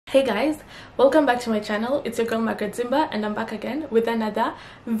Hey guys, welcome back to my channel. It's your girl Margaret Zimba and I'm back again with another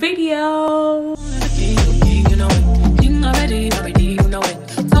video.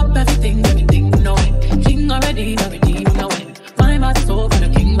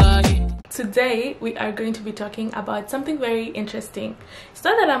 Today we are going to be talking about something very interesting. It's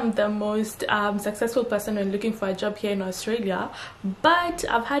not that I'm the most successful person when looking for a job here in Australia, but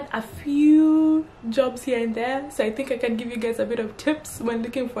I've had a few jobs here and there, so I think I can give you guys a bit of tips when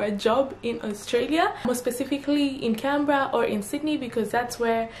looking for a job in Australia, more specifically in Canberra or in Sydney, because that's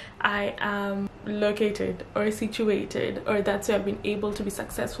where I am located or situated, or that's where I've been able to be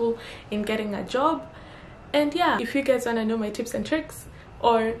successful in getting a job. And yeah, if you guys want to know my tips and tricks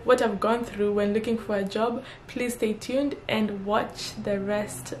or what I've gone through when looking for a job, please stay tuned and watch the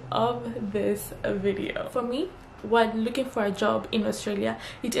rest of this video. For me, when looking for a job in Australia,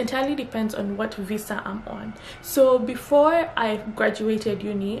 it entirely depends on what visa I'm on. So before I graduated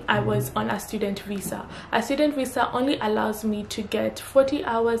uni, I was on a student visa. A student visa only allows me to get 40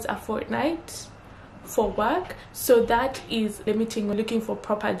 hours a fortnight for work, so that is limiting when looking for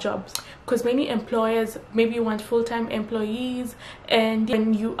proper jobs, because many employers maybe want full-time employees, and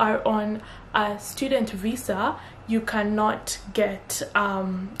when you are on a student visa you cannot get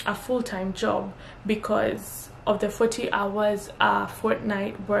a full-time job because of the 40 hours a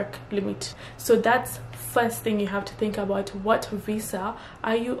fortnight work limit. So that's first thing you have to think about: what visa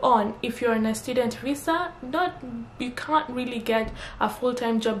are you on? If you're on a student visa, you can't really get a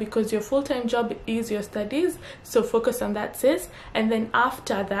full-time job, because your full-time job is your studies, so focus on that, sis, and then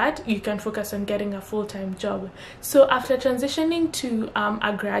after that you can focus on getting a full-time job. So after transitioning to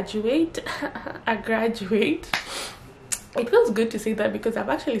a graduate it feels good to say that because I've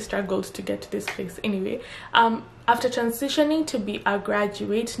actually struggled to get to this place anyway. After transitioning to be a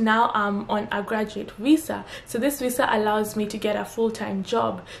graduate, now I'm on a graduate visa. So this visa allows me to get a full-time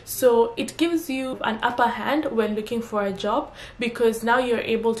job. So it gives you an upper hand when looking for a job, because now you're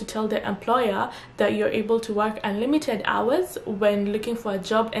able to tell the employer that you're able to work unlimited hours when looking for a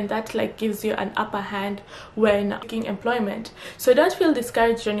job, and that like gives you an upper hand when seeking employment. So don't feel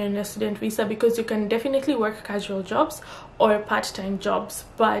discouraged when you're on a student visa, because you can definitely work casual jobs or part-time jobs,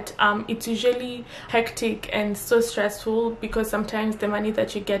 but it's usually hectic and so stressful, because sometimes the money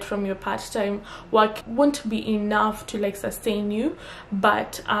that you get from your part-time work won't be enough to like sustain you.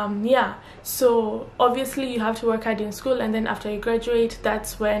 But yeah, so obviously you have to work hard in school, and then after you graduate,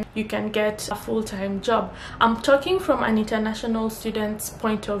 that's when you can get a full-time job. I'm talking from an international student's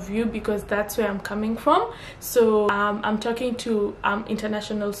point of view because that's where I'm coming from. So I'm talking to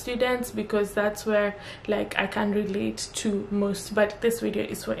international students because that's where like I can relate to most, but this video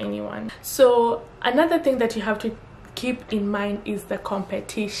is for anyone. So another thing that you have to keep in mind is the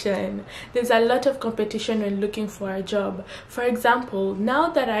competition. There's a lot of competition when looking for a job. For example, now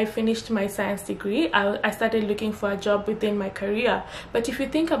that I finished my science degree, I started looking for a job within my career. But if you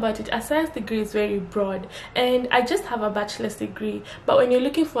think about it, a science degree is very broad, and I just have a bachelor's degree. But when you're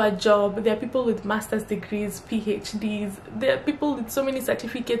looking for a job, there are people with master's degrees, PhDs, there are people with so many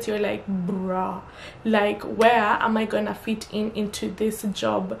certificates. You're like, bruh, like where am I gonna fit into this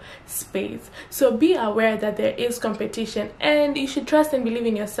job space? So be aware that there is competition, and you should trust and believe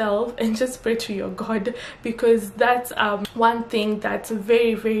in yourself and just pray to your God, because that's one thing that's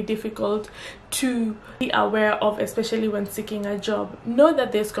very, very difficult to be aware of, especially when seeking a job. Know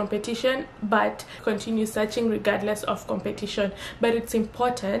that there's competition, but continue searching regardless of competition. But it's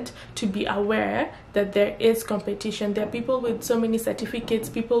important to be aware that there is competition. There are people with so many certificates,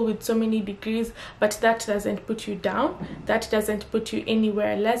 people with so many degrees, but that doesn't put you down, that doesn't put you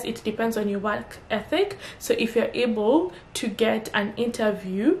anywhere less. It depends on your work ethic. So if you're able to get an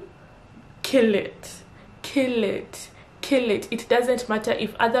interview, kill it, kill it, kill it. It doesn't matter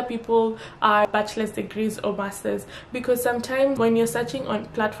if other people are bachelor's degrees or masters, because sometimes when you're searching on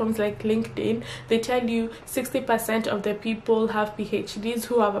platforms like LinkedIn, they tell you 60% of the people have PhDs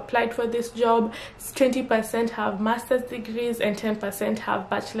who have applied for this job, 20% have master's degrees, and 10% have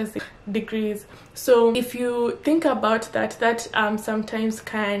bachelor's degrees. So if you think about that, that sometimes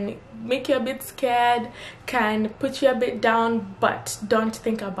can make you a bit scared, can put you a bit down, but don't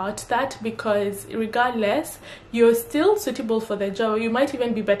think about that, because regardless, you're still suitable for the job. You might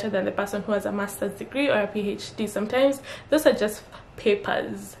even be better than the person who has a master's degree or a PhD. Sometimes those are just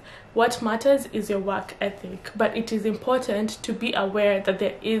papers. What matters is your work ethic, but it is important to be aware that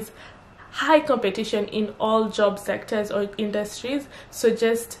there is high competition in all job sectors or industries, so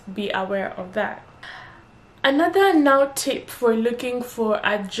just be aware of that. Another now tip for looking for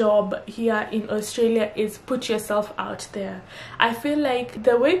a job here in Australia is put yourself out there. I feel like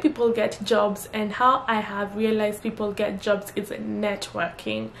the way people get jobs and how I have realized people get jobs is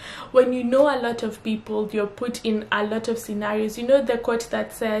networking. When you know a lot of people, you're put in a lot of scenarios. You know the quote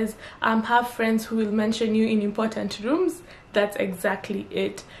that says, have friends who will mention you in important rooms? That's exactly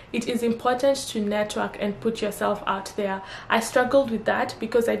it. It is important to network and put yourself out there. I struggled with that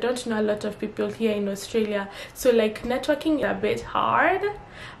because I don't know a lot of people here in Australia. So like networking is a bit hard,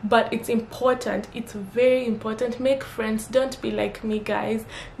 but it's important. It's very important. Make friends. Don't be like me, guys.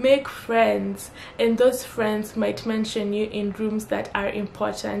 Make friends, and those friends might mention you in rooms that are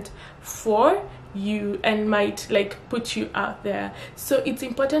important for you and might like put you out there. So it's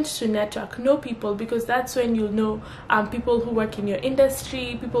important to network, know people, because that's when you'll know people who work in your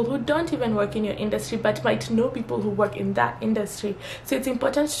industry, people who don't even work in your industry but might know people who work in that industry. So it's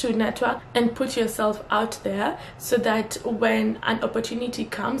important to network and put yourself out there so that when an opportunity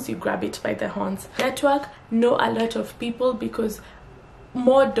comes, you grab it by the horns. Network, know a lot of people, because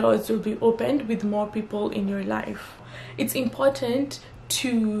more doors will be opened with more people in your life. It's important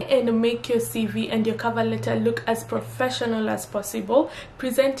to make your CV and your cover letter look as professional as possible.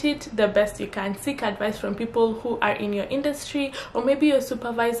 Present it the best you can. Seek advice from people who are in your industry, or maybe your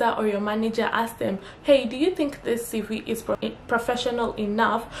supervisor or your manager. Ask them, hey, do you think this CV is professional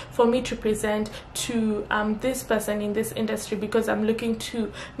enough for me to present to this person in this industry, because I'm looking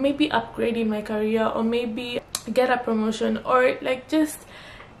to maybe upgrade in my career or maybe get a promotion, or like just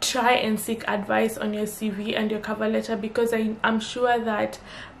try and seek advice on your CV and your cover letter, because I'm sure that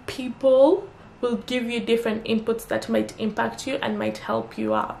people will give you different inputs that might impact you and might help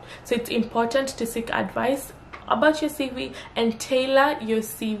you out. So it's important to seek advice about your CV and tailor your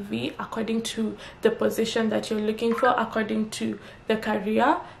CV according to the position that you're looking for, according to the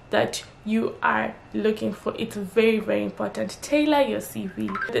career that you are looking for. It's very, very important. Tailor your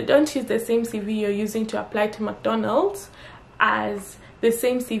CV. Don't use the same CV you're using to apply to McDonald's as the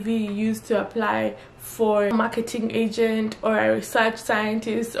same CV you use to apply for a marketing agent or a research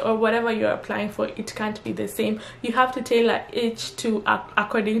scientist or whatever you're applying for. It can't be the same. You have to tailor each to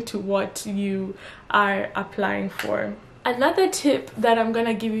according to what you are applying for. Another tip that I'm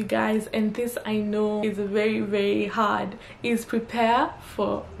gonna give you guys, and this I know is very, very hard, is prepare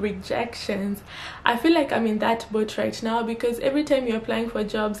for rejections. I feel like I'm in that boat right now, because every time you're applying for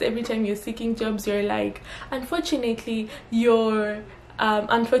jobs, every time you're seeking jobs, you're like, unfortunately your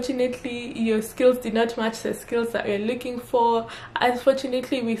skills did not match the skills that we're looking for.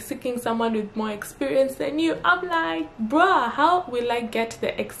 Unfortunately, we're seeking someone with more experience than you. I'm like, bruh, how will I get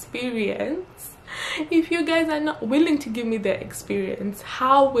the experience if you guys are not willing to give me the experience?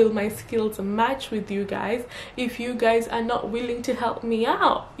 How will my skills match with you guys if you guys are not willing to help me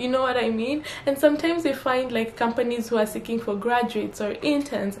out? You know what I mean? And sometimes you find like companies who are seeking for graduates or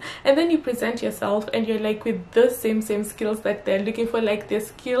interns, and then you present yourself and you're like with those same skills that they're looking for, like the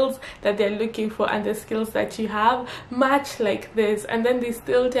skills that they're looking for and the skills that you have match like this, and then they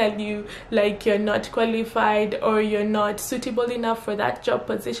still tell you like you're not qualified or you're not suitable enough for that job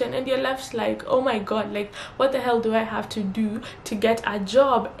position, and you're left like, oh my god, like what the hell do I have to do to get a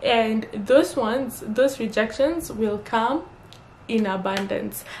job? And those rejections will come in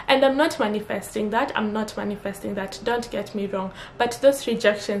abundance. And I'm not manifesting that, don't get me wrong, but those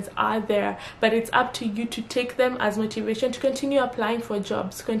rejections are there. But it's up to you to take them as motivation to continue applying for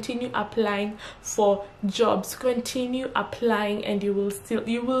jobs, continue applying, and you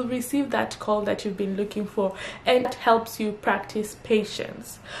will receive that call that you've been looking for. And that helps you practice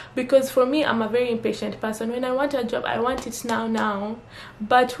patience, because for me, I'm a very impatient person. When I want a job, I want it now.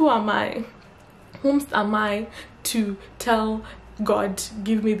 But who am I to tell God,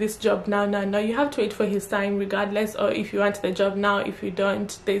 give me this job now? You have to wait for his time regardless, or if you want the job now, if you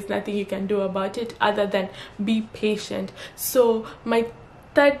don't, there's nothing you can do about it other than be patient. So my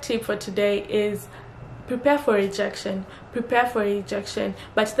third tip for today is prepare for rejection,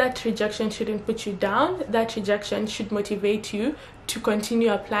 but that rejection shouldn't put you down. That rejection should motivate you to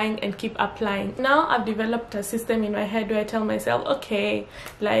continue applying and keep applying. Now I've developed a system in my head where I tell myself, okay,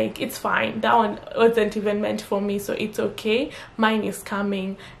 like it's fine, that one wasn't even meant for me, so it's okay, mine is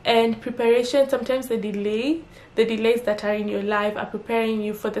coming. And preparation, sometimes the delays that are in your life are preparing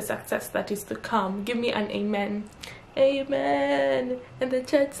you for the success that is to come. Give me an amen. Amen. And the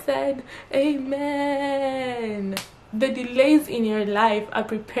church said amen. The delays in your life are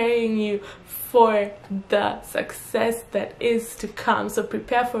preparing you for the success that is to come. So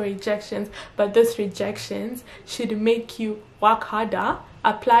prepare for rejections, but those rejections should make you work harder,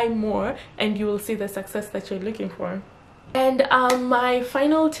 apply more, and you will see the success that you're looking for. And my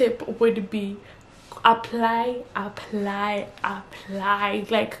final tip would be apply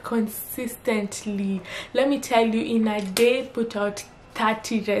like consistently. Let me tell you, in a day put out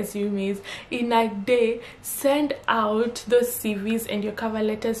 30 resumes. In a day, send out those CVs and your cover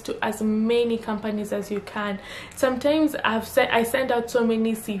letters to as many companies as you can. Sometimes I send out so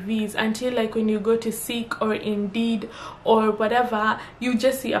many CVs until, like, when you go to Seek or Indeed or whatever, you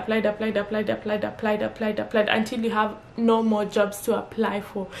just see applied until you have no more jobs to apply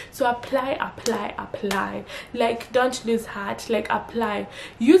for. So apply. Like, don't lose heart. Like, apply.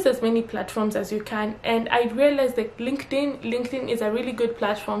 Use as many platforms as you can. And I realized that LinkedIn is a really good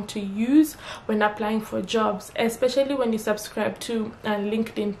platform to use when applying for jobs, especially when you subscribe to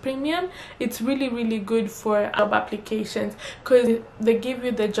LinkedIn Premium. It's really good for job applications, because they give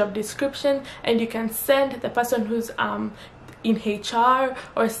you the job description and you can send the person who's in HR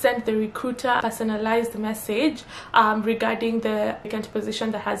or send the recruiter a personalized message regarding the vacant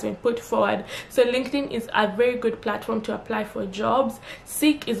position that has been put forward. So LinkedIn is a very good platform to apply for jobs.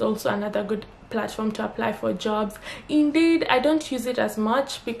 Seek is also another good platform to apply for jobs. Indeed, I don't use it as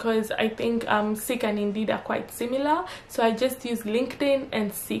much because I think Seek and Indeed are quite similar, so I just use LinkedIn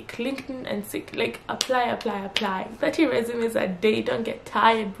and Seek. Like, apply 30 resumes a day. Don't get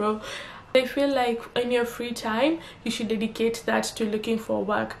tired, bro. I feel like in your free time you should dedicate that to looking for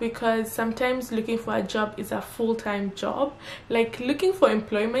work, because sometimes looking for a job is a full-time job. Like, looking for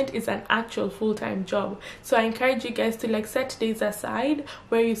employment is an actual full-time job. So I encourage you guys to, like, set days aside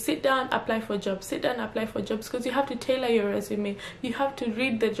where you sit down, apply for jobs, because you have to tailor your resume, you have to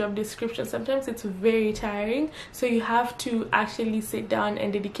read the job description. Sometimes it's very tiring, so you have to actually sit down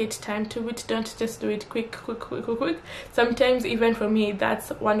and dedicate time to it. Don't just do it quick. Sometimes, even for me,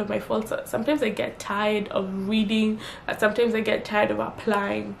 that's one of my faults. Sometimes I get tired of reading, sometimes I get tired of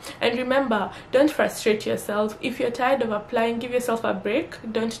applying. And remember, don't frustrate yourself. If you're tired of applying, give yourself a break.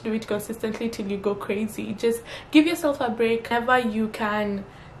 Don't do it consistently till you go crazy. Just give yourself a break. Whenever you can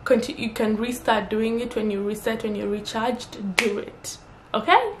continue, you can restart doing it. When you reset, when you're recharged, do it.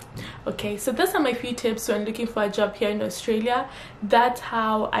 Okay, so those are my few tips when looking for a job here in Australia. That's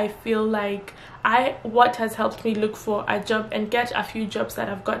how I feel like what has helped me look for a job and get a few jobs that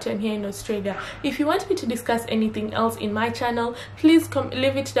I've gotten here in Australia. If you want me to discuss anything else in my channel, please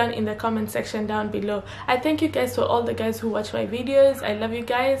leave it down in the comment section down below. I thank you guys for all the guys who watch my videos. I love you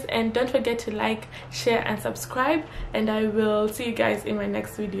guys, and don't forget to like, share and subscribe, and I will see you guys in my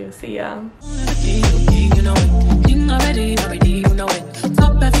next video. See ya.